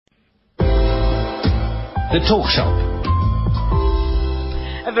The Talk Shop.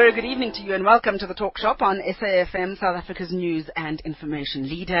 A very good evening to you and welcome to the Talk Shop on SAFM, South Africa's news and information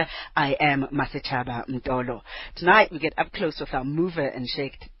leader. I am Masechaba Mtolo. Tonight we get up close with our mover and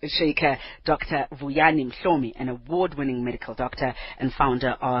shaker, Dr. Vuyane Mhlomi, an award-winning medical doctor and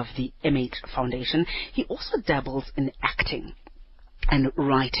founder of the MH Foundation. He also dabbles in acting and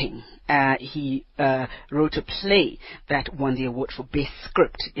writing. He wrote a play that won the award for Best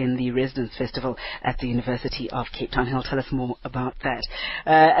Script in the Residence Festival at the University of Cape Town. He'll tell us more about that.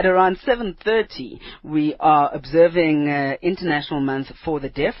 At around 7:30, we are observing International Month for the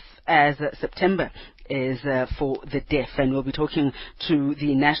Deaf, as September is for the deaf, and we'll be talking to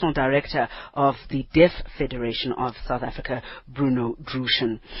the National Director of the Deaf Federation of South Africa, Bruno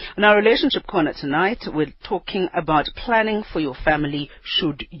Drushen. On our relationship corner tonight, we're talking about planning for your family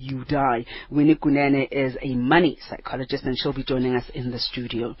should you die. Winnie Kunene is a money psychologist and she'll be joining us in the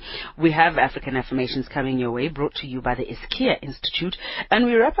studio. We have African Affirmations coming your way, brought to you by the Eskia Institute, and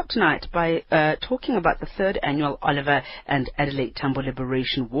we wrap up tonight by talking about the 3rd annual Oliver and Adelaide Tambo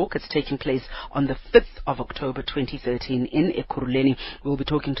Liberation Walk. It's taking place on the 5th of October 2013 in Ekurhuleni. We'll be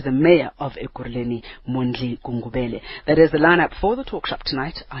talking to the Mayor of Ekurhuleni, Mondli Gungubele. That is the lineup for the Talk Shop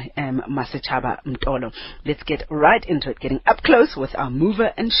tonight. I am Masechaba Mtolo. Let's get right into it, getting up close with our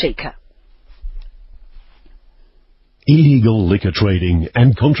mover and shaker. Illegal liquor trading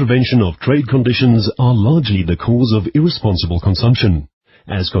and contravention of trade conditions are largely the cause of irresponsible consumption,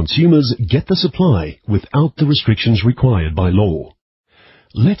 as consumers get the supply without the restrictions required by law.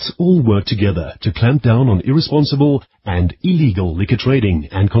 Let's all work together to clamp down on irresponsible and illegal liquor trading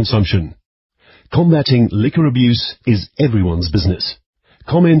and consumption. Combating liquor abuse is everyone's business.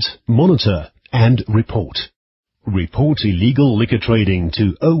 Comment, monitor, and report. Report illegal liquor trading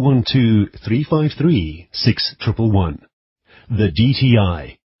to 012-353-6111. The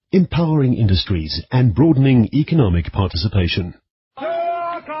DTI, empowering industries and broadening economic participation.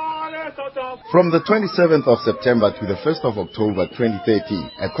 From the 27th of September to the 1st of October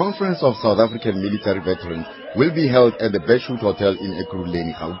 2013, a conference of South African military veterans will be held at the Beshut Hotel in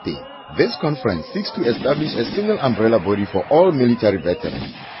Ekurhuleni, Gauteng. This conference seeks to establish a single umbrella body for all military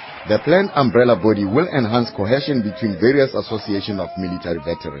veterans. The planned umbrella body will enhance cohesion between various associations of military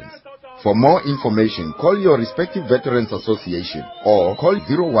veterans. For more information, call your respective veterans association or call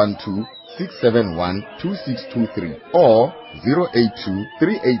 012-671-2623 or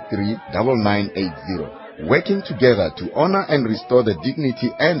 082-383-9980. Working together to honor and restore the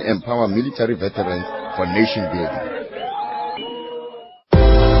dignity and empower military veterans for nation building.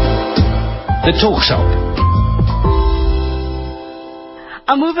 The Talk Shop.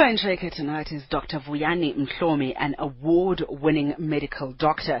 Our mover and shaker tonight is Dr. Vuyane Mhlomi, an award-winning medical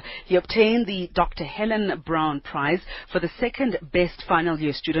doctor. He obtained the Dr. Helen Brown Prize for the 2nd best final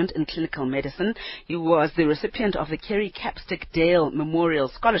year student in clinical medicine. He was the recipient of the Kerry Capstick Dale Memorial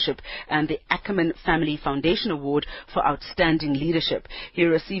Scholarship and the Ackerman Family Foundation Award for Outstanding Leadership. He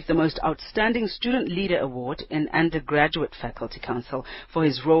received the Most Outstanding Student Leader Award in Undergraduate Faculty Council for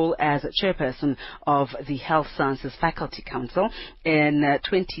his role as chairperson of the Health Sciences Faculty Council. In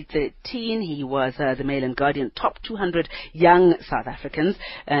 2013, he was the Mail and Guardian Top 200 Young South Africans,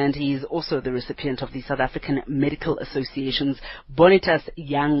 and he's also the recipient of the South African Medical Association's Bonitas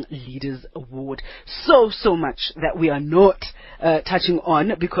Young Leaders Award. So much that we are not touching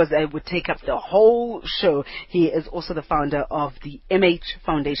on because it would take up the whole show. He is also the founder of the MH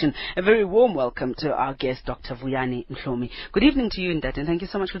Foundation. A very warm welcome to our guest, Dr. Vuyane Mhlomi. Good evening to you, Ndate, and thank you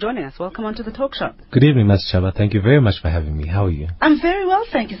so much for joining us. Welcome onto the Talk Shop. Good evening, Ms. Chaba. Thank you very much for having me. How are you? I'm very well,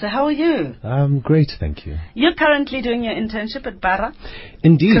 thank you, sir. How are you? Great, thank you. You're currently doing your internship at Bara?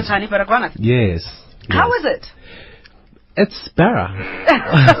 Indeed. Kusani Baragwana? Yes. How is it? It's Bara.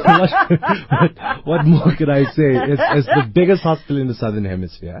 what more could I say? It's the biggest hospital in the Southern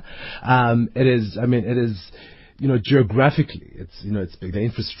Hemisphere. It is, geographically, it's big. The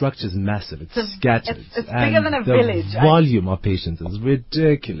infrastructure is massive. It's scattered. It's bigger than a village. The volume of patients is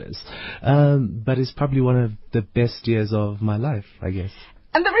ridiculous. But it's probably one of the best years of my life, I guess.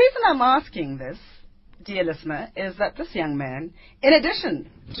 And the reason I'm asking this, dear listener, is that this young man, in addition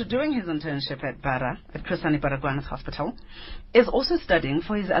to doing his internship at Bara, at Kusani Baragwanath Hospital, is also studying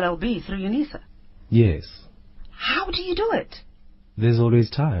for his LLB through UNISA. Yes. How do you do it? There's always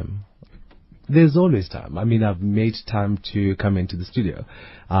time. There's always time. I've made time to come into the studio.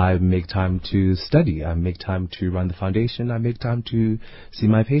 I make time to study. I make time to run the foundation. I make time to see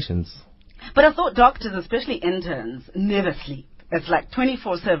my patients. But I thought doctors, especially interns, never sleep. It's like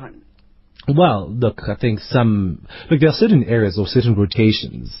 24/7. Well, look, I think there are certain areas or certain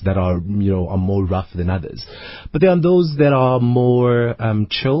rotations that are more rough than others. But there are those that are more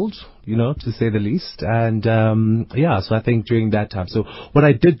chilled, to say the least. And so I think during that time, so what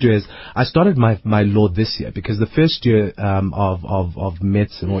I did do is I started my law this year, because the first year of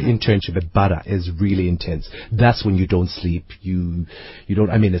medicine or internship at Bara is really intense. That's when you don't sleep. You don't.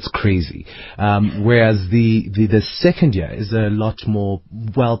 I mean, it's crazy. Whereas the second year is a lot more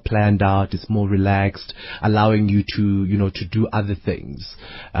well planned out. It's more relaxed, allowing you to do other things.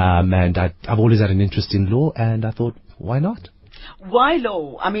 And I've always had an interest in law, and I thought, why not? Why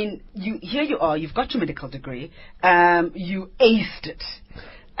law? I mean, here you are. You've got your medical degree. You aced it.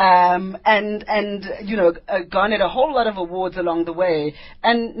 And garnered a whole lot of awards along the way,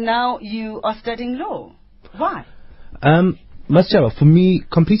 and now you are studying law. Why? Masichaba, for me,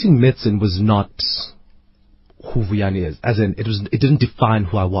 completing medicine was not who Vuyane is, as in it didn't define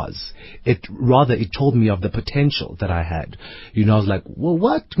who I was. It told me of the potential that I had. I was like, well,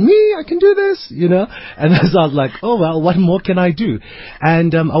 what? Me? I can do this, And so I was like, oh well, what more can I do?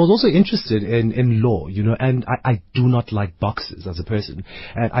 And I was also interested in law, and I do not like boxes as a person.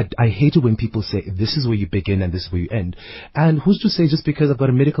 And I hate it when people say this is where you begin and this is where you end. And who's to say just because I've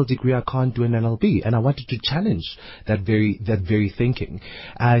got a medical degree I can't do an LLB? And I wanted to challenge that very thinking.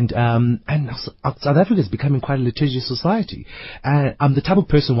 And South Africa is becoming quite a litigious society, and I'm the type of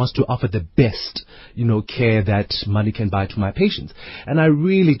person who wants to offer the best, care that money can buy to my patients, and I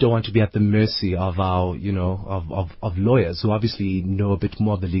really don't want to be at the mercy of our, of lawyers who obviously know a bit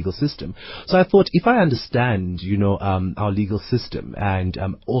more of the legal system. So I thought, if I understand, our legal system, and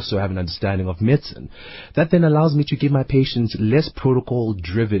also have an understanding of medicine, that then allows me to give my patients less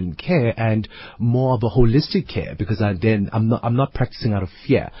protocol-driven care and more of a holistic care, because I'm not practicing out of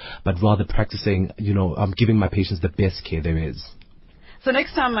fear, but rather practicing, I'm giving my patients the best care there is. So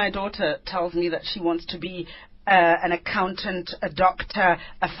next time my daughter tells me that she wants to be an accountant, a doctor,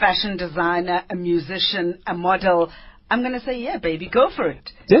 a fashion designer, a musician, a model, I'm going to say, yeah, baby, go for it.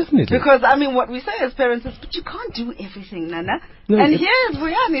 Definitely. Because, what we say as parents is, but you can't do everything, Nana. No, and here's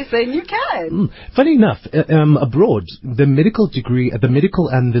Vuyane saying you can. Funny enough, abroad, the medical degree, the medical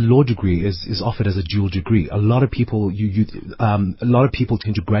and the law degree is offered as a dual degree. A lot of people, a lot of people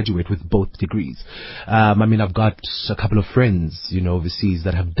tend to graduate with both degrees. I've got a couple of friends, overseas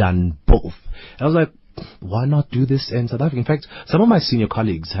that have done both. And I was like, why not do this in South Africa? In fact, some of my senior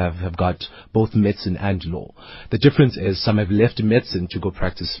colleagues have got both medicine and law. The difference is some have left medicine to go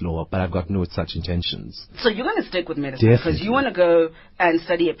practice law, but I've got no such intentions. So you're going to stick with medicine because you want to go and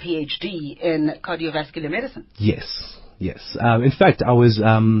study a PhD in cardiovascular medicine? Yes. In fact, I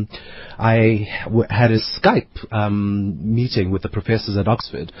had a Skype meeting with the professors at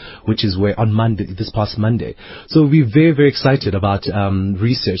Oxford, which is where on this past Monday. So we're very, very excited about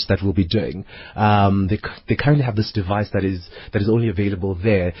research that we'll be doing. They currently have this device that is only available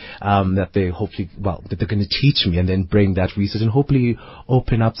there, that they're going to teach me and then bring that research and hopefully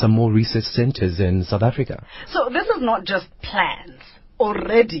open up some more research centers in South Africa. So this is not just plans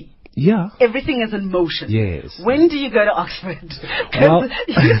already. Yeah. Everything is in motion. Yes. When do you go to Oxford? Because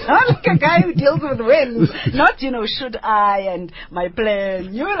you sound like a guy who deals with when. Not, should I and my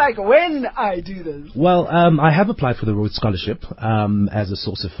plan. You're like, when I do this. Well, I have applied for the Rhodes Scholarship as a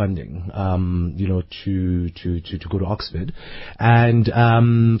source of funding, to go to Oxford.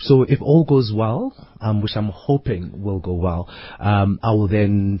 And so if all goes well, which I'm hoping will go well, I will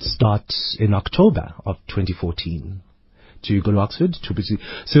then start in October of 2014. To go to Oxford to pursue.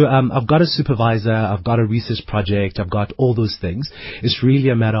 So I've got a supervisor, I've got a research project, I've got all those things. It's really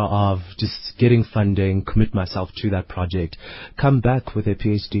a matter of just getting funding, commit myself to that project, come back with a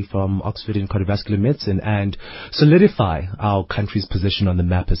PhD from Oxford in cardiovascular medicine, and solidify our country's position on the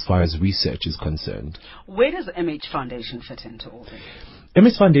map as far as research is concerned. Where does MH Foundation fit into all this?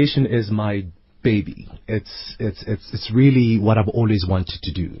 MH Foundation is my baby. It's really what I've always wanted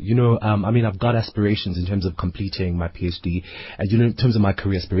to do. I've got aspirations in terms of completing my PhD and, in terms of my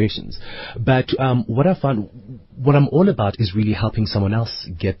career aspirations. But what I found, what I'm all about is really helping someone else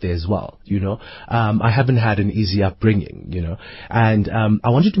get there as well. I haven't had an easy upbringing, and I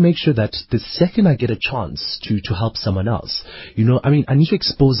wanted to make sure that the second I get a chance to help someone else, I need to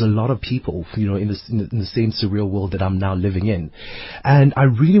expose a lot of people, in the same surreal world that I'm now living in. And I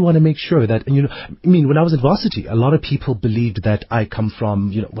really want to make sure that, when I was at varsity, a lot of people believed that I come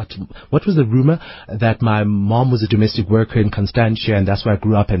from, what was the rumor? That my mom was a domestic worker in Constantia and that's where I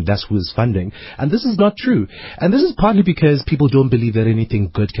grew up and that's who was funding. And this is not true. And this is partly because people don't believe that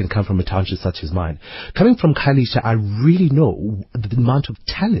anything good can come from a township such as mine. Coming from Khayelitsha, I really know the amount of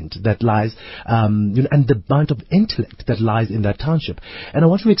talent that lies, and the amount of intellect that lies in that township. And I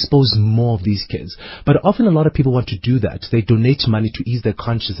want to expose more of these kids. But often a lot of people want to do that. They donate money to ease their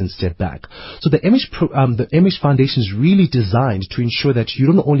conscience and step back. So the MH Foundation is really designed to ensure that you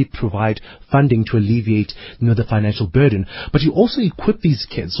don't only provide funding to alleviate, the financial burden, but you also equip these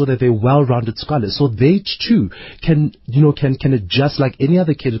kids so that they're well-rounded scholars, so they too can adjust like any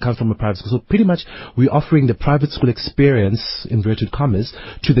other kid who comes from a private school. So pretty much we're offering the private school experience, inverted commas,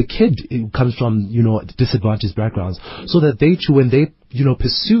 to the kid who comes from, disadvantaged backgrounds, so that they too, when they,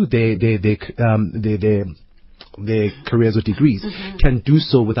 pursue their careers or degrees, can do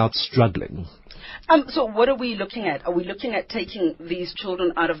so without struggling. So what are we looking at? Are we looking at taking these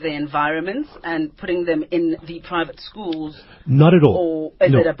children out of their environments and putting them in the private schools? Not at all. Or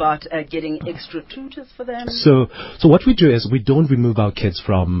is it about getting extra tutors for them? So what we do is we don't remove our kids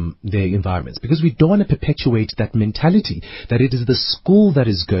from their environments, because we don't want to perpetuate that mentality that it is the school that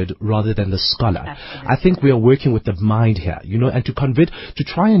is good rather than the scholar. Absolutely. I think we are working with the mind here, and to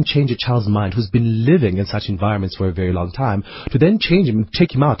try and change a child's mind who's been living in such environments for a very long time, to then change him,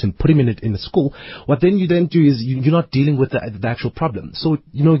 take him out and put him in a school. What then you then do is you're not dealing with the actual problem. So,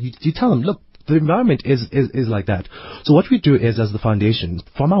 you tell them, look, the environment is like that. So what we do is, as the foundation,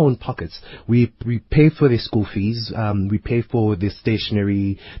 from our own pockets, we pay for their school fees, we pay for the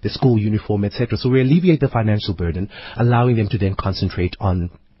stationery, the school uniform, etc. So we alleviate the financial burden, allowing them to then concentrate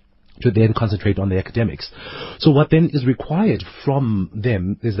on the academics. So what then is required from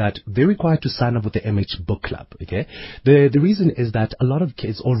them is that they're required to sign up with the MH Book Club. Okay, the reason is that a lot of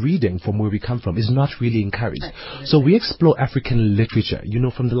kids, or reading from where we come from, is not really encouraged. Absolutely. So we explore African literature,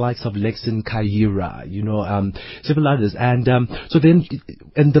 from the likes of Lexington Kaira, several others, and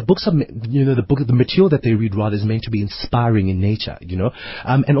the books are, the material that they read rather is meant to be inspiring in nature,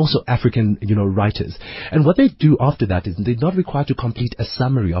 and also African, writers. And what they do after that is they're not required to complete a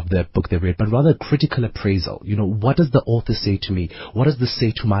summary of the book they read, but rather a critical appraisal. What does the author say to me? What does this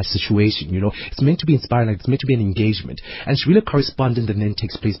say to my situation? It's meant to be inspiring, it's meant to be an engagement. And it's really a correspondence that then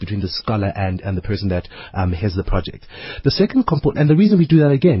takes place between the scholar and the person that has the project. The second component, and the reason we do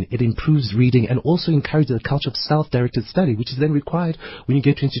that again, it improves reading and also encourages a culture of self-directed study, which is then required when you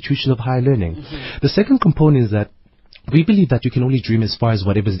get to institutions of higher learning. The second component is that we believe that you can only dream as far as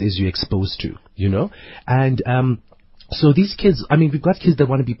whatever it is you're exposed to, and so these kids, we've got kids that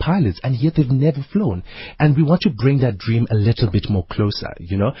want to be pilots, and yet they've never flown. And we want to bring that dream a little bit more closer,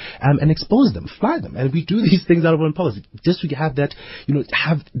 and expose them, fly them. And we do these things out of one policy, just to have that,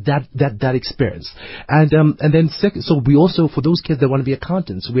 have that experience. And then second, so we also, for those kids that want to be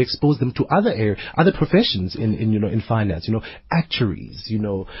accountants, we expose them to other professions in finance, actuaries,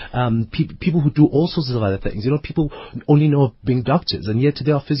 people who do all sorts of other things. People only know of being doctors, and yet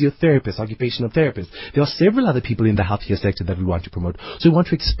there are physiotherapists, occupational therapists. There are several other people in the healthcare sector that we want to promote. So we want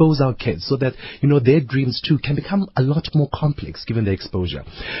to expose our kids so that, their dreams too can become a lot more complex given their exposure.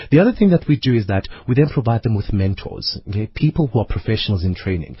 The other thing that we do is that we then provide them with mentors, okay? People who are professionals in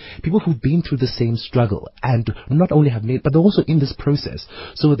training, people who've been through the same struggle and not only have made, but they're also in this process.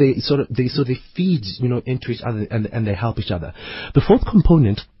 So they feed, into each other and they help each other. The fourth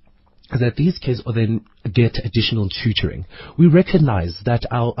component is that these kids will then get additional tutoring. We recognize that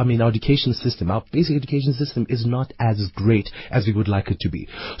our education system, our basic education system, is not as great as we would like it to be.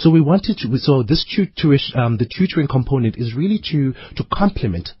 So this the tutoring component is really to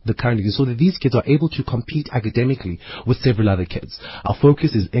complement the current, so that these kids are able to compete academically with several other kids. Our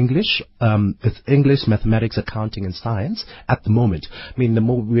focus is English, mathematics, accounting, and science at the moment. The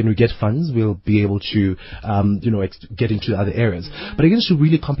more when we get funds, we'll be able to, get into other areas. But again, to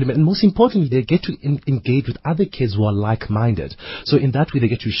really complement, and most importantly, they get to engage with other kids who are like-minded. So in that way, they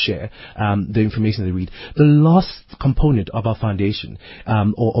get to share the information they read. The last component of our foundation,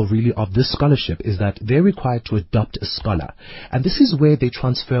 or really of this scholarship, is that they're required to adopt a scholar. And this is where they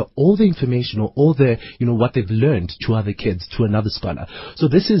transfer all the information or all the, what they've learned to other kids, to another scholar. So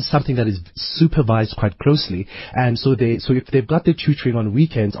this is something that is supervised quite closely. And so if they've got their tutoring on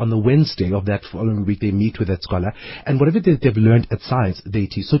weekends, on the Wednesday of that following week, they meet with that scholar. And whatever they've learned at science, they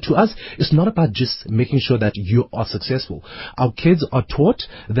teach. So to us, it's not about just making sure that you are successful. Our kids are taught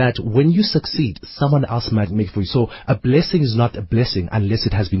that when you succeed, someone else might make it for you. So a blessing is not a blessing unless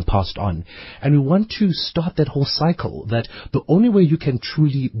it has been passed on. And we want to start that whole cycle, that the only way you can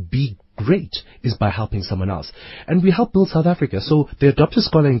truly be great is by helping someone else. And we help build South Africa. So they adopt a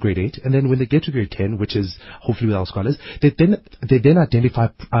scholar in grade 8, and then when they get to grade 10, which is hopefully with our scholars, they then identify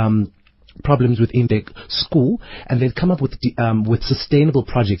problems within their school, and then come up with sustainable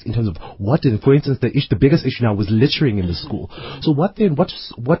projects in terms of what, for instance, the biggest issue now was littering in the school. So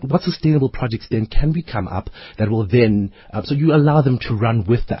what sustainable projects then can we come up that will then, so you allow them to run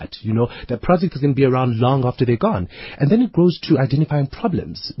with that, that project is going to be around long after they're gone. And then it goes to identifying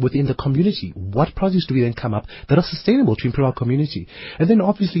problems within the community. What projects do we then come up that are sustainable to improve our community? And then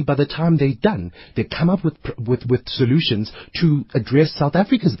obviously by the time they're done, they come up with solutions to address South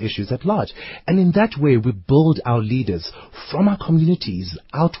Africa's issues at large. And in that way, we build our leaders from our communities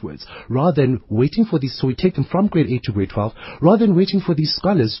outwards, rather than waiting for these. So we take them from grade 8 to grade 12, rather than waiting for these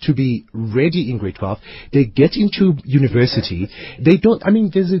scholars to be ready in grade 12. They get into university. They don't. I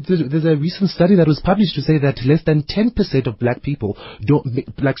mean, there's a recent study that was published to say that less than 10% of black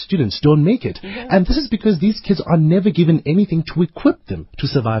students don't make it, and this is because these kids are never given anything to equip them to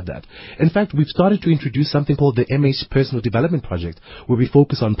survive that. In fact, we've started to introduce something called the MH Personal Development Project, where we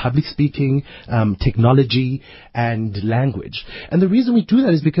focus on public speaking, technology, and language. And the reason we do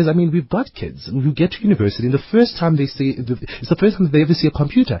that is because, I mean, we've got kids who get to university, and the first time they see, it's the first time they ever see a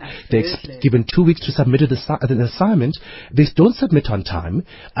computer. They're given 2 weeks to submit an assignment. They don't submit on time.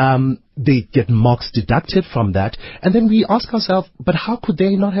 They get marks deducted from that, and then we ask ourselves, but how could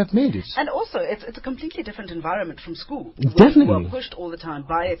they not have made it? And also, it's a completely different environment from school. Definitely. You are pushed all the time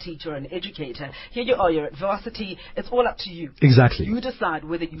by a teacher, an educator. Here you are, you're at varsity. It's all up to you. Exactly. You decide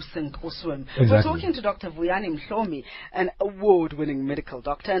whether you sink or swim. Exactly. We're talking to Dr. Vuyane Mhlomi, an award-winning medical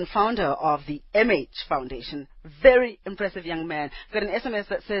doctor and founder of the MH Foundation. Very impressive young man. Got an SMS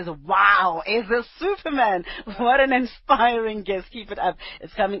that says, wow, is a Superman. What an inspiring guest. Keep it up.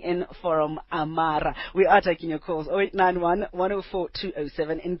 It's coming in from Amara. We are taking your calls. 0891 104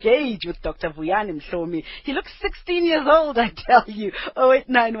 207. Engage with Dr. Vuyane Mhlomi. He looks 16 years old, I tell you.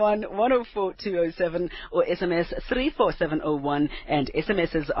 0891 104 207 or SMS 34701, and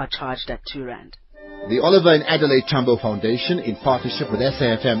SMSs are charged at R2. The Oliver and Adelaide Tambo Foundation, in partnership with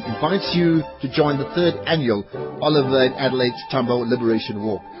SAFM, invites you to join the 3rd annual Oliver and Adelaide Tambo Liberation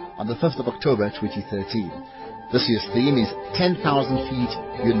Walk on the 5th of October 2013. This year's theme is 10,000 feet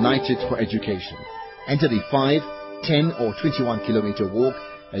united for education. Enter the 5, 10 or 21 kilometer walk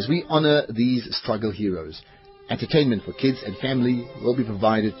as we honor these struggle heroes. Entertainment for kids and family will be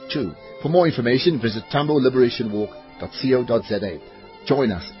provided too. For more information, visit tamboliberationwalk.co.za.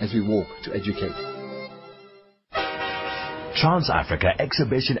 Join us as we walk to educate. Trans-Africa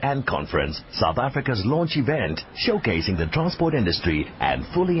Exhibition and Conference, South Africa's launch event showcasing the transport industry and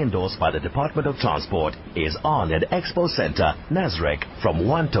fully endorsed by the Department of Transport, is on at Expo Centre, Nasrec from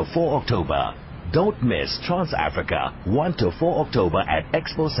 1 to 4 October. Don't miss Trans-Africa 1 to 4 October at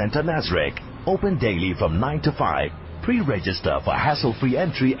Expo Centre, Nasrec. Open daily from 9 to 5. Pre-register for hassle-free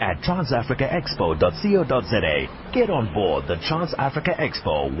entry at transafricaexpo.co.za. Get on board the Trans-Africa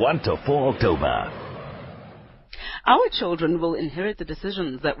Expo 1 to 4 October. Our children will inherit the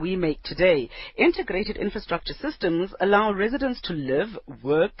decisions that we make today. Integrated infrastructure systems allow residents to live,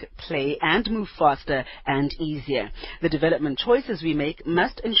 work, play, and move faster and easier. The development choices we make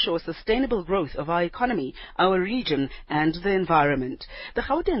must ensure sustainable growth of our economy, our region, and the environment. The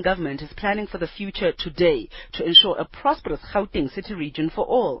Gauteng government is planning for the future today to ensure a prosperous Gauteng city region for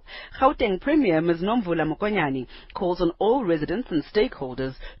all. Gauteng Premier Ms. Nomvula Mokonyane calls on all residents and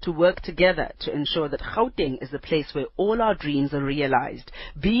stakeholders to work together to ensure that Gauteng is the place where all our dreams are realized.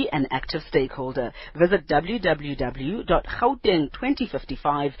 Be an active stakeholder. Visit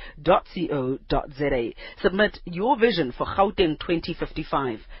www.gauteng2055.co.za. Submit your vision for Gauteng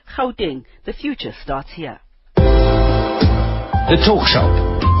 2055. Gauteng, the future starts here. The Talk Shop.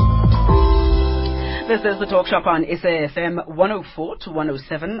 This is the Talk Shop on SAFM 104 to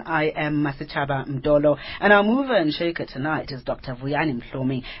 107. I am Masechaba Mdolo, and our mover and shaker tonight is Dr. Vuyane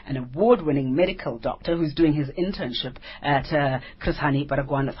Mhlomi, an award-winning medical doctor who's doing his internship at Chris Hani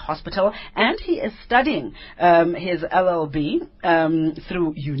Baragwanath Hospital, and he is studying his LLB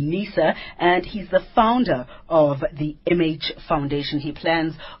through UNISA, and he's the founder of the MH Foundation. He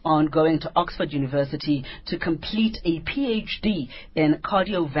plans on going to Oxford University to complete a PhD in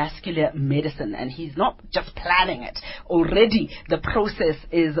cardiovascular medicine, and he's not just planning it. Already, the process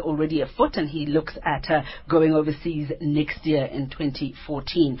is already afoot, and he looks at going overseas next year in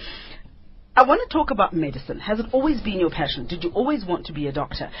 2014. I want to talk about medicine. Has it always been your passion? Did you always want to be a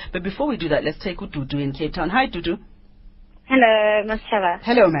doctor? But before we do that, let's take Dudu in Cape Town. Hi, Dudu. Hello, Masala.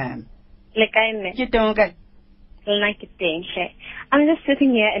 Hello, ma'am. You don't get. I'm just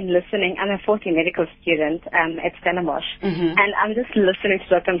sitting here and listening. I'm a 40 medical student at Stellenbosch, and I'm just listening to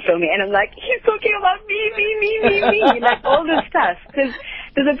Dr. Mhlomi, and I'm like, he's talking about me, like all this stuff. Because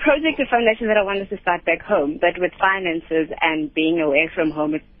there's a project, a foundation that I wanted to start back home, but with finances and being away from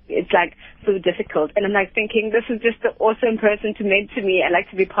home, it's like so difficult. And I'm like thinking, this is just an awesome person to mentor me. I'd like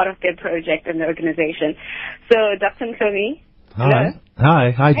to be part of their project and the organization. So Dr. Mhlomi. Hi.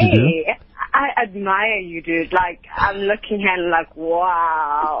 Hi, Dudu. Hey, I admire you, dude. Like, I'm looking here and like,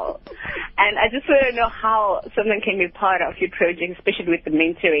 wow. And I just want to know how someone can be part of your project, especially with the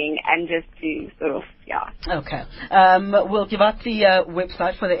mentoring and just to sort of, yeah. Okay. We'll give out the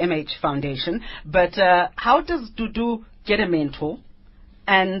website for the MH Foundation. But how does Dudu get a mentor?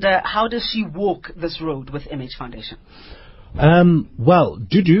 And how does she walk this road with MH Foundation? Well,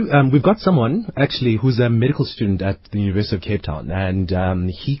 Dudu, we've got someone actually who's a medical student at the University of Cape Town, and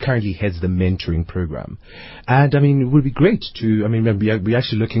he currently heads the mentoring program. And I mean, it would be great to, I mean, we're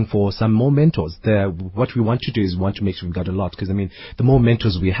actually looking for some more mentors. What we want to do is we want to make sure we've got a lot, because I mean, the more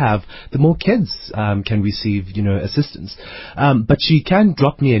mentors we have, the more kids can receive, assistance. But she can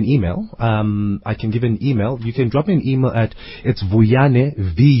drop me an email. I can give an email. You can drop me an email at, it's Vuyane,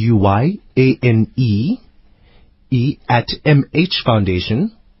 Vuyane, at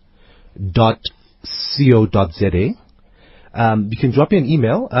mhfoundation.co.za. You can drop me an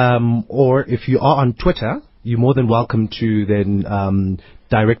email, or if you are on Twitter, you're more than welcome to then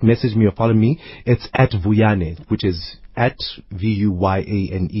direct message me or follow me. It's at Vuyane, which is at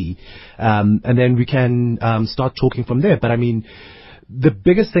Vuyane. And then we can start talking from there. But I mean, the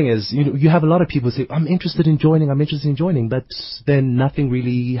biggest thing is, you have a lot of people say, I'm interested in joining, but then nothing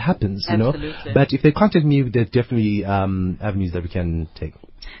really happens, Absolutely. But if they contact me, there are definitely avenues that we can take.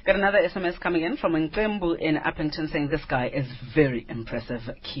 Got another SMS coming in from Nkembu in Uppington saying this guy is very impressive.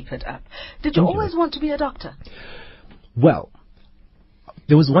 Keep it up. Did you always want to be a doctor? Well,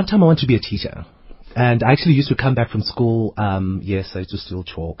 there was one time I wanted to be a teacher. And I actually used to come back from school, yes, I used to steal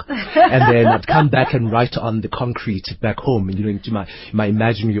chalk. And then I'd come back and write on the concrete back home, and, into my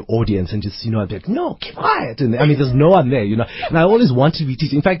imaginary audience, and just, I'd be like, no, keep quiet. And I mean, there's no one there, And I always wanted to be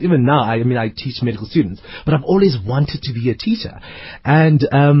teaching. In fact, even now, I teach medical students, but I've always wanted to be a teacher. And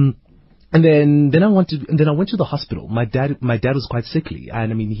then I went to the hospital. My dad was quite sickly,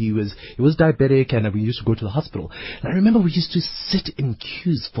 and I mean, he was diabetic, and we used to go to the hospital. And I remember we used to sit in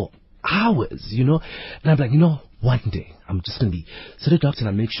queues for hours, and I'm like, one day I'm just gonna be a doctor, and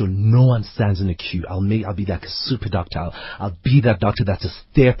I'll make sure no one stands in a queue. I'll be like a super doctor. I'll be that doctor that's just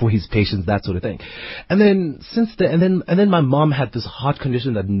there for his patients, that sort of thing. And then and then my mom had this heart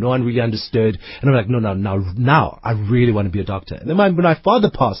condition that no one really understood, and I'm like, no, now I really want to be a doctor. And then when my father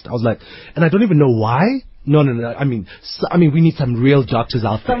passed, I was like, and I don't even know why. No. I mean, we need some real doctors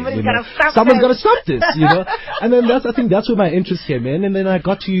out there. Someone's got to stop this, And then I think that's where my interest came in. And then I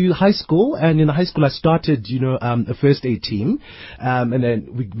got to high school, and in high school I started, a first aid team. And then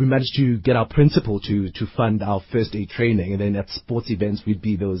we managed to get our principal to fund our first aid training. And then at sports events we'd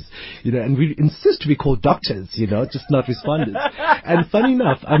be those, and we insist to be called doctors, just not responders. And funny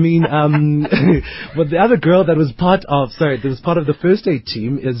enough, I mean, but the other girl that was part of the first aid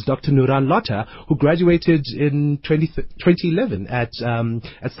team is Dr. Nuran Lotta, who graduated in 2011 at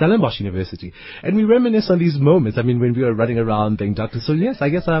Stellenbosch University. And we reminisce on these moments, when we were running around being doctors. So yes, I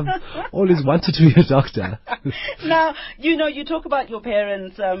guess I've always wanted to be a doctor. Now, you talk about your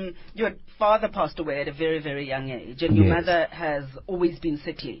parents. Your father passed away at a very, very young age, and your mother has always been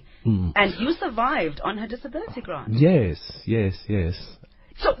sickly. And you survived on her disability grant. Yes.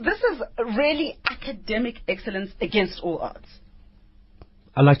 So this is really academic excellence against all odds.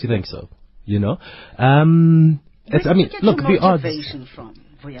 I like to think so. Look, the motivation from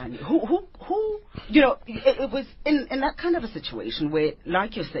Vuyane, who, it was in that kind of a situation where,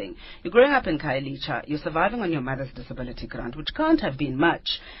 like you're saying, you're growing up in Khayelitsha, you're surviving on your mother's disability grant, which can't have been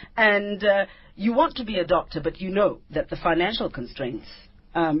much, and you want to be a doctor, but you know that the financial constraints,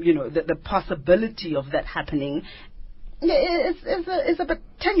 the possibility of that happening is a bit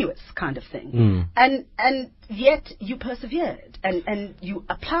tenuous kind of thing. And yet you persevered and you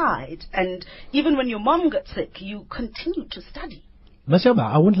applied, and even when your mom got sick, you continued to study. Mashaba,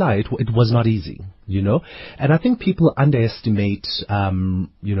 I won't lie, it was not easy, and I think people underestimate,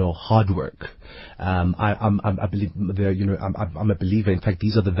 hard work. I believe I'm a believer. In fact,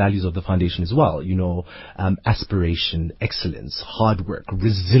 these are the values of the foundation as well. Aspiration, excellence, hard work,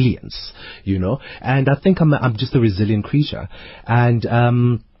 resilience. And I think I'm just a resilient creature, and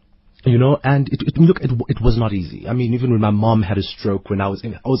and it was not easy. Even when my mom had a stroke,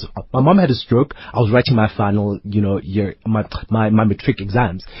 my mom had a stroke, I was writing my final, year, my matric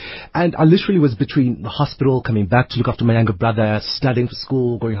exams. And I literally was between the hospital, coming back to look after my younger brother, studying for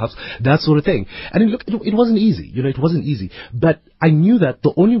school, going house, that sort of thing. And it wasn't easy, it wasn't easy. But I knew that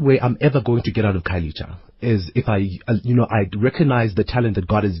the only way I'm ever going to get out of Khayelitsha is if I recognize the talent that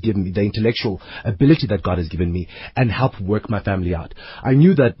God has given me, the intellectual ability that God has given me, and help work my family out. I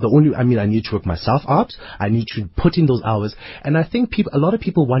knew that I need to work myself out. I need to put in those hours. And I think a lot of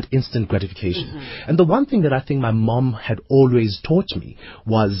people want instant gratification. Mm-hmm. And the one thing that I think my mom had always taught me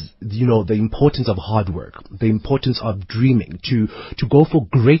was, the importance of hard work, the importance of dreaming, to go for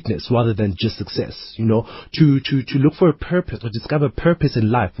greatness rather than just success, to look for a purpose or discover purpose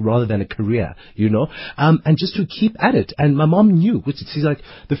in life rather than a career, and just to keep at it. And my mom knew, which she's like,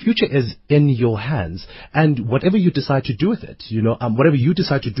 the future is in your hands, and whatever you decide to do with it, whatever you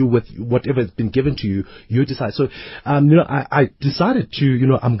decide to do with whatever has been given to you, you decide. So, I decided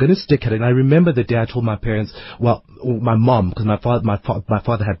to, I'm going to stick at it. And I remember the day I told my parents, my mom, because my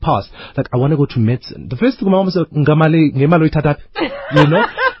father had passed, like, I want to go to medicine. The first thing my mom said, and where's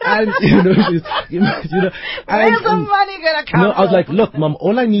the money gonna come from? I was like, look, Mom,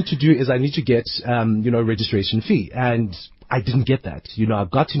 all I need to do is I need to get a registration fee, and I didn't get that. I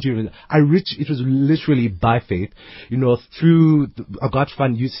got into it was literally by faith, through I got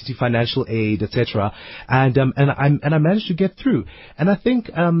UCT financial aid, etc. And I managed to get through. And I think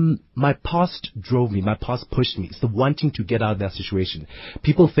my past drove me, my past pushed me. It's the wanting to get out of that situation.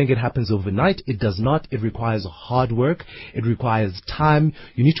 People think it happens overnight. It does not. It requires hard work. It requires time.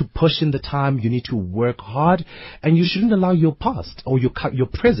 You need to push in the time. You need to work hard, and you shouldn't allow your past or your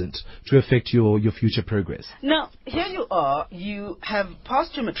present to affect your future progress. Now, here you are. You have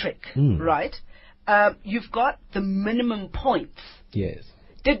passed your matric, right? You've got the minimum points. Yes.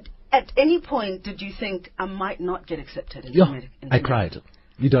 At any point did you think I might not get accepted? I cried.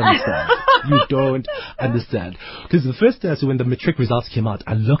 You don't understand. You don't understand. Because the first day, so when the matric results came out,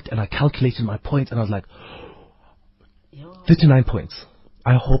 I looked and I calculated my points, and I was like, 39 points.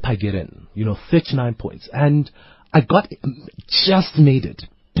 I hope I get in. 39 points. And I just made it.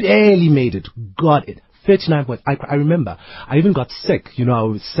 Barely made it. Got it. 39 points. I remember. I even got sick.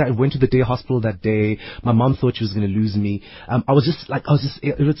 I went to the day hospital that day. My mom thought she was going to lose me. It was just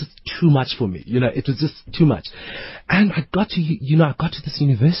too much for me. It was just too much. And I got to this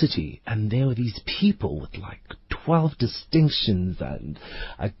university, and there were these people with like 12 distinctions, and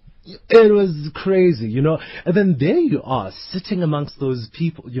it was crazy, and then there you are sitting amongst those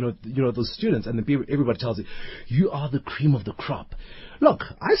people, those students, and everybody tells you are the cream of the crop. Look,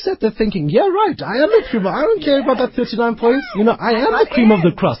 I sat there thinking, yeah, right, I am a cream. I don't care about that 39 points. I am the cream of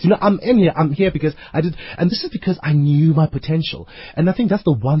the crop. I'm here because I did, and this is because I knew my potential. And I think that's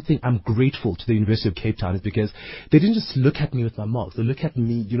the one thing I'm grateful to the University of Cape Town, is because they didn't just look at me with my marks. They look at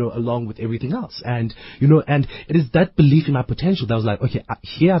me, along with everything else. And, and it is that belief in my potential that was like, okay,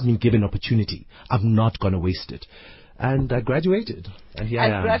 here I've been given opportunity. I'm not going to waste it. And I graduated. And here I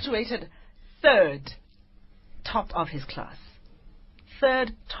am. Graduated third top of his class.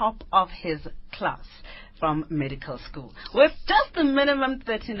 Third top of his class from medical school with just the minimum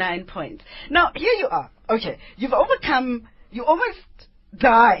 39 points. Now, here you are. Okay, you almost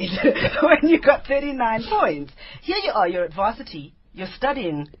died when you got 39 points. Here you are, you're at varsity, you're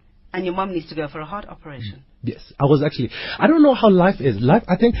studying, and your mom needs to go for a heart operation. Yes, I don't know how life is.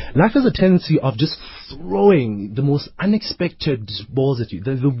 I think life has a tendency of just throwing the most unexpected balls at you,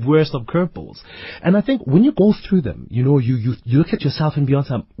 the worst of curveballs. And I think when you go through them, you look at yourself and beyond,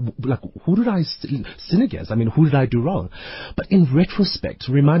 like, who did I sin against? I mean, who did I do wrong? But in retrospect,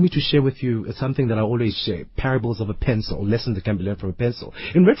 remind me to share with you something that I always share, parables of a pencil, lessons that can be learned from a pencil.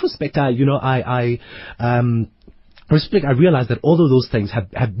 In retrospect, I realized that all of those things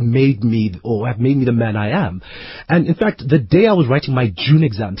have made me the man I am. And in fact, the day I was writing my June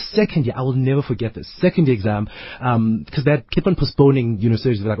exam, second year, I will never forget this, second year exam, because they kept on postponing,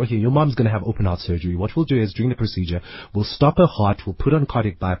 surgery. They're like, okay, your mom's going to have open heart surgery. What we'll do is, during the procedure, we'll stop her heart, we'll put on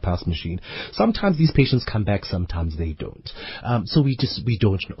cardiac bypass machine. Sometimes these patients come back, sometimes they don't. So we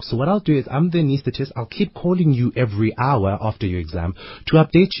don't know. So what I'll do is, I'm the anesthetist, I'll keep calling you every hour after your exam to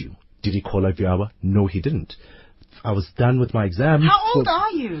update you. Did he call every hour? No, he didn't. I was done with my exam. How old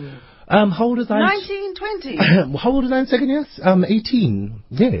are you? How old is I? 19, 20. How old was I in second year? 18.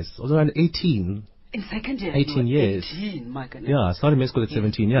 Yes, I was around 18. In second year? 18 years. 18, my goodness. Yeah, I started med school at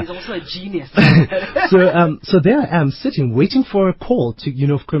 17, yeah. He's also a genius. So there I am, sitting, waiting for a call to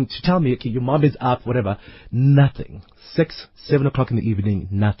tell me, okay, your mom is up, whatever. Nothing. 6, 7 o'clock in the evening,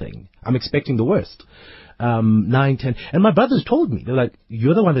 nothing. I'm expecting the worst. 9, 10. And my brothers told me, they're like,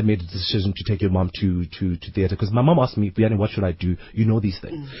 you're the one that made the decision to take your mom to theater. Because my mom asked me, Vuyane, what should I do? You know these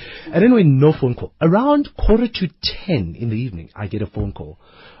things. And anyway, no phone call. Around 9:45 in the evening, I get a phone call.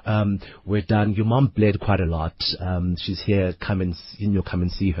 We're done. Your mom bled quite a lot. She's here. Come and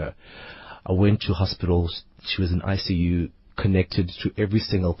see her. I went to hospital. She was in ICU. connected to every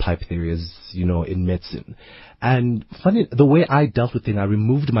single pipe there is, in medicine. And funny, the way I dealt with it, I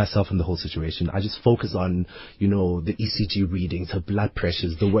removed myself from the whole situation. I just focused on, the ECG readings, her blood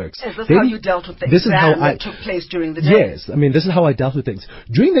pressures, the works. Is this how you dealt with the exam that took place during the day? Yes, this is how I dealt with things.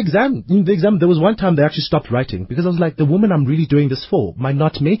 During the exam, there was one time they actually stopped writing because I was like, the woman I'm really doing this for might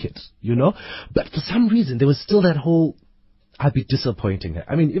not make it, But for some reason, there was still that whole, I'd be disappointing her.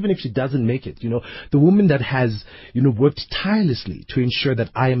 Even if she doesn't make it, the woman that has, worked tirelessly to ensure that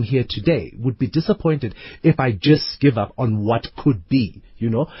I am here today would be disappointed if I just give up on what could be,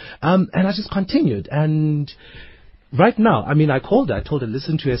 And I just continued. And right now, I called her. I told her,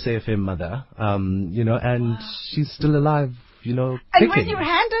 listen to SAFM, mother, and she's still alive, kicking. And when you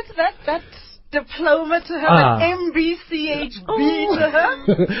handed that diploma to her, an MBCHB to her?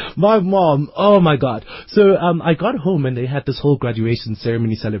 My mom, oh my God. So I got home and they had this whole graduation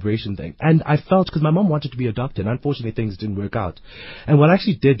ceremony celebration thing. And I felt, because my mom wanted to be a doctor, and unfortunately things didn't work out. And what I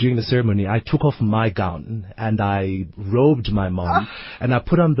actually did during the ceremony, I took off my gown and I robed my mom and I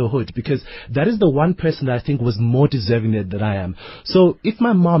put on the hood, because that is the one person that I think was more deserving than I am. So if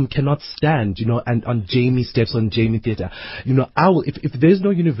my mom cannot stand, and on Jamie steps on Jamie Theatre, I will, if there's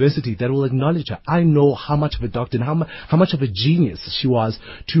no university that will acknowledge her, I know how much of a doctor and how much of a genius she was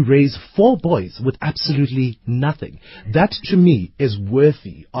to raise 4 boys with absolutely nothing. That to me is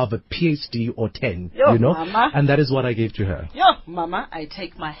worthy of a PhD or 10, Mama. And that is what I gave to her. Mama, I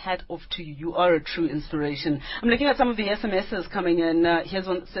take my hat off to you. You are a true inspiration. I'm looking at some of the SMSs coming in. Here's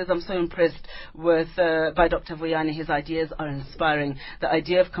one that says, I'm so impressed by Dr. Vuyane. His ideas are inspiring. The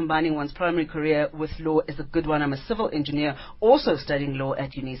idea of combining one's primary career with law is a good one. I'm a civil engineer, also studying law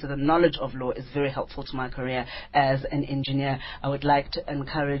at uni, so the knowledge of law is very helpful to my career as an engineer. I would like to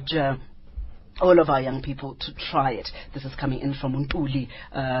encourage all of our young people to try it. This is coming in from Untuli,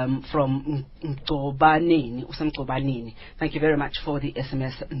 from Mtobaneni. Thank you very much for the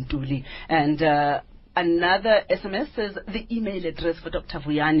SMS, Untuli. And another SMS says the email address for Dr.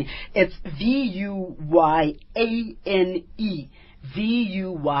 Vuyane, it's VUYANE.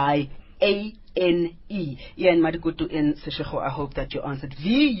 VUYANE. Ian Madigutu in Seshego, I hope that you answered.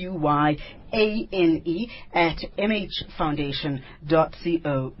 VUYANE at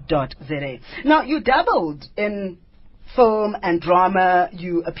mhfoundation.co.za. Now, you dabbled in film and drama.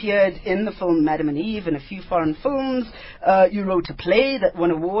 You appeared in the film Madam and Eve and a few foreign films. You wrote a play that won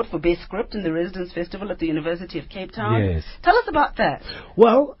an award for Best Script in the Residence Festival at the University of Cape Town. Yes. Tell us about that.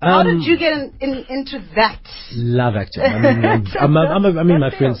 Well, how did you get into that? Love acting. My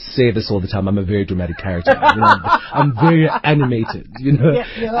friends say this all the time. I'm a very dramatic character. I'm very animated. Yes,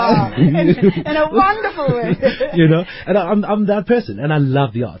 you are. in a wonderful way. And I'm that person, and I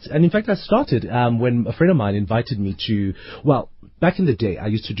love the arts. And in fact, I started when a friend of mine invited me to, back in the day, I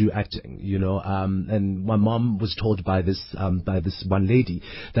used to do acting, and my mom was told by this one lady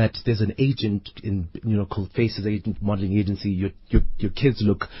that there's an agent called Faces Agent Modeling Agency. Your kids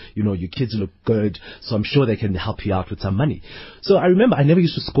look good, so I'm sure they can help you out with some money. So I remember I never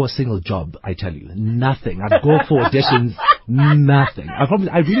used to score a single job. I tell you, nothing. I'd go for auditions, nothing. I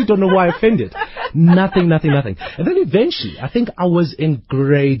really don't know why I offended. Nothing. And then eventually, I think I was in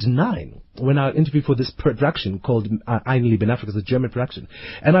grade 9. When I interviewed for this production called Ein Leben in Africa, it's a German production,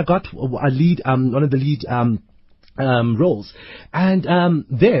 and I got one of the lead roles. And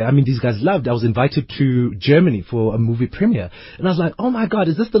there, these guys loved. I was invited to Germany for a movie premiere, and I was like, oh my God,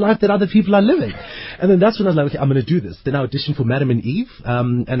 is this the life that other people are living? And then that's when I was like, okay, I'm going to do this. Then I auditioned for Madam and Eve,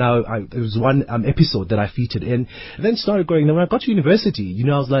 and there was one episode that I featured in, and then started going. And when I got to university,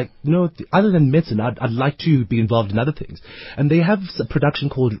 I was like, other than medicine, I'd like to be involved in other things. And they have a production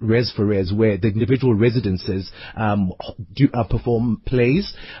called Res for Res, where the individual residences perform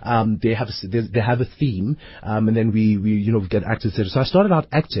plays. They have a theme, and then we get actors there. So I started out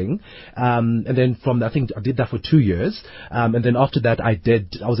acting, and then I think I did that for 2 years, and then after that I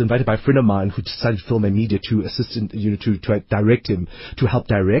was invited by a friend of mine who studied film and media to assist to direct him, to help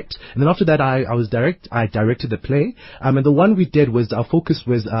direct. And then after that I directed the play, and the one we did was, our focus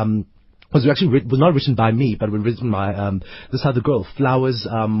was was not written by me, but was written by this other girl, Flowers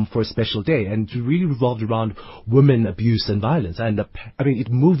for a Special Day, and it really revolved around women abuse and violence. And it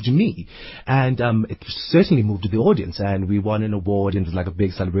moved me, and it certainly moved the audience, and we won an award, and it was like a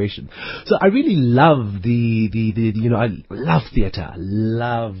big celebration. So I really love I love theatre, I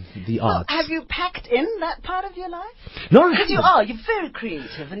love the arts. Have you packed in that part of your life? No, because you're very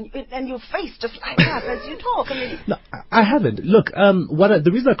creative, and your face just lights up as you talk. No, I haven't. Look,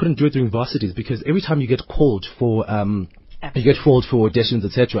 the reason I couldn't do it during varsity is because every time you get called for You get called for auditions,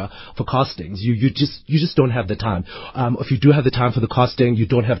 etc., for castings. You just don't have the time. If you do have the time for the casting, you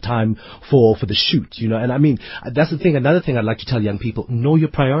don't have time for the shoot, And I mean, that's the thing. Another thing I'd like to tell young people: know your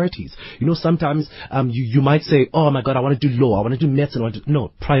priorities. Sometimes you might say, "Oh my God, I want to do law, I want to do medicine."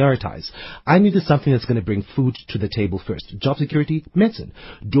 No, prioritize. I needed something that's going to bring food to the table first. Job security, medicine.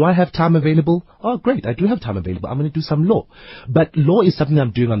 Do I have time available? Oh, great, I do have time available. I'm going to do some law, but law is something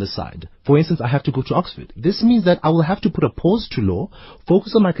I'm doing on the side. For instance, I have to go to Oxford. This means that I will have to put a pause to law,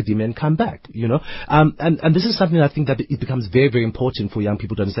 focus on my academia, and come back, And this is something I think that it becomes very, very important for young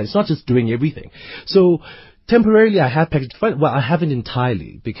people to understand. It's not just doing everything. So temporarily, I have packaged. Well, I haven't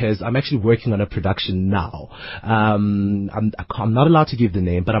entirely, because I'm actually working on a production now. I'm not allowed to give the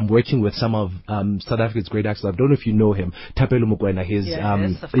name, but I'm working with some of South Africa's great actors. I don't know if you know him, Thapelo Mokoena.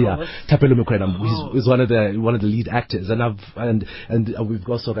 Thapelo Mokoena. He's one of the lead actors, and we've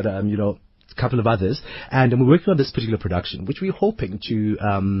also got a couple of others, and we're working on this particular production, which we're hoping to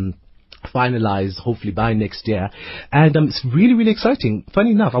finalize hopefully by next year, and it's really, really exciting.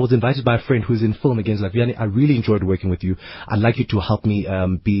 Funny enough, I was invited by a friend who's in film again. He's like, Vuyane, I really enjoyed working with you. I'd like you to help me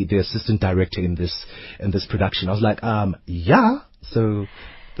be the assistant director in this production. I was like, yeah. So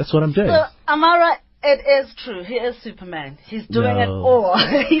that's what I'm doing. So, Amara, it is true. He is Superman. He's doing it all.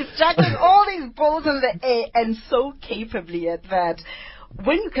 He's juggling all these balls in the air, and so capably at that.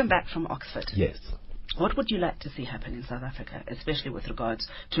 When you come back from Oxford, yes, what would you like to see happen in South Africa, especially with regards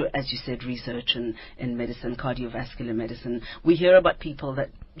to, as you said, research in medicine, cardiovascular medicine? We hear about people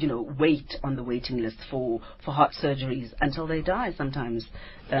that, wait on the waiting list for heart surgeries until they die sometimes,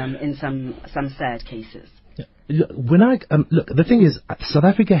 in some sad cases. Yeah. When look, the thing is, South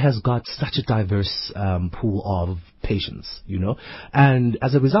Africa has got such a diverse pool of patients, and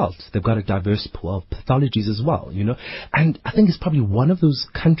as a result, they've got a diverse pool of pathologies as well, and I think it's probably one of those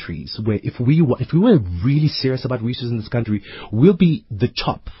countries where if we were really serious about research in this country, we'll be the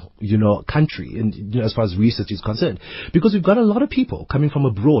top, country, and as far as research is concerned, because we've got a lot of people coming from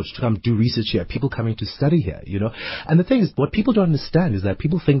abroad to come do research here, people coming to study here, and the thing is, what people don't understand is that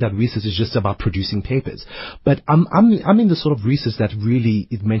people think that research is just about producing papers, but I'm in the sort of research that really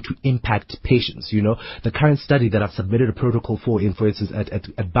is meant to impact patients, The current study that I've submitted a protocol for instance,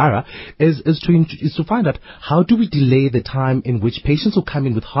 at Barra, is to find out how do we delay the time in which patients will come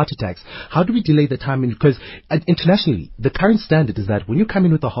in with heart attacks. How do we delay the time because internationally, the current standard is that when you come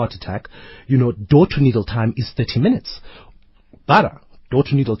in with a heart attack, door-to-needle time is 30 minutes. Barra,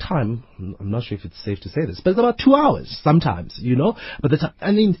 door-to-needle time, I'm not sure if it's safe to say this, but it's about 2 hours sometimes, But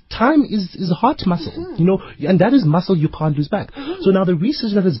time is heart muscle, and that is muscle you can't lose back. So now the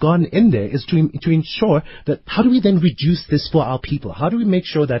research that has gone in there is to ensure that how do we then reduce this for our people? How do we make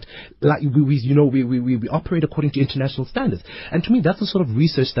sure that we operate according to international standards? And to me, that's the sort of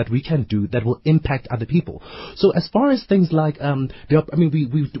research that we can do that will impact other people. So as far as things like we're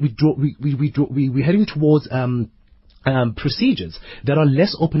heading towards procedures that are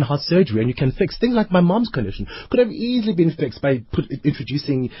less open heart surgery, and you can fix things like my mom's condition could have easily been fixed by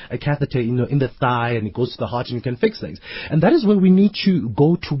introducing a catheter in the thigh, and it goes to the heart and you can fix things. And that is where we need to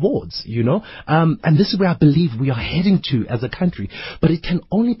go towards, and this is where I believe we are heading to as a country. But it can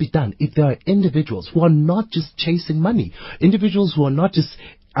only be done if there are individuals who are not just chasing money, individuals who are not just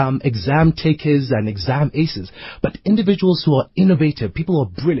exam takers and exam aces, but individuals who are innovative, people who are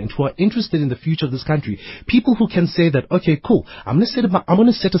brilliant, who are interested in the future of this country, people who can say that, okay, cool, I'm going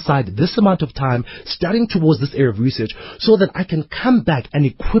to set aside this amount of time studying towards this area of research so that I can come back and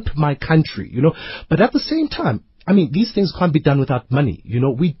equip my country, But at the same time, these things can't be done without money.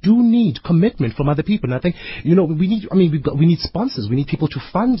 We do need commitment from other people. And I think, we need sponsors. We need people to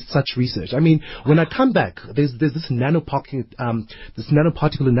fund such research. When I come back, there's this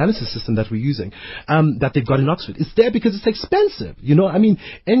nanoparticle analysis system that we're using, that they've got in Oxford. It's there because it's expensive.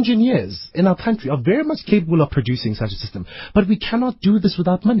 Engineers in our country are very much capable of producing such a system, but we cannot do this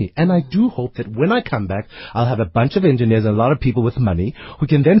without money. And I do hope that when I come back, I'll have a bunch of engineers and a lot of people with money who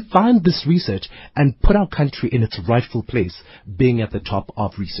can then fund this research and put our country in its rightful place, being at the top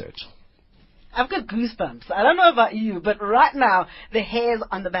of research. I've got goosebumps. I don't know about you, but right now the hairs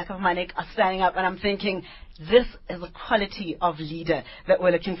on the back of my neck are standing up, and I'm thinking, this is the quality of leader that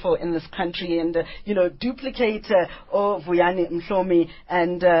we're looking for in this country, and duplicate Vuyane Mhlomi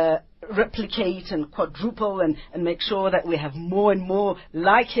and replicate and quadruple and make sure that we have more and more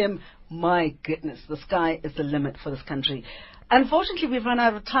like him. My goodness, the sky is the limit for this country. Unfortunately, we've run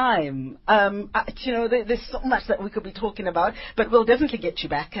out of time. There's so much that we could be talking about, but we'll definitely get you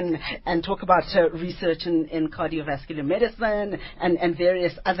back and talk about research in cardiovascular medicine and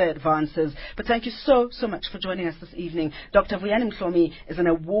various other advances. But thank you so much for joining us this evening. Dr. Vuyane Mhlomi is an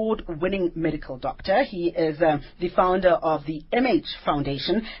award-winning medical doctor. He is the founder of the MH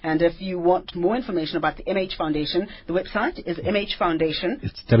Foundation, and if you want more information about the MH Foundation, the website is MH Foundation.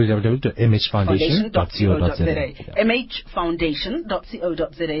 It's www.mhfoundation.co.za. mhfoundation.co.za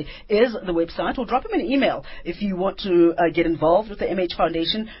is the website, or drop him an email if you want to get involved with the MH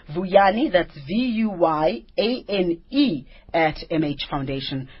Foundation. Vuyane, that's VUYANE at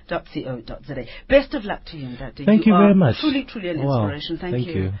mhfoundation.co.za. Best of luck to you in that day. Thank you very much. Truly an inspiration. Thank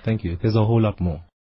you. Thank you. There's a whole lot more.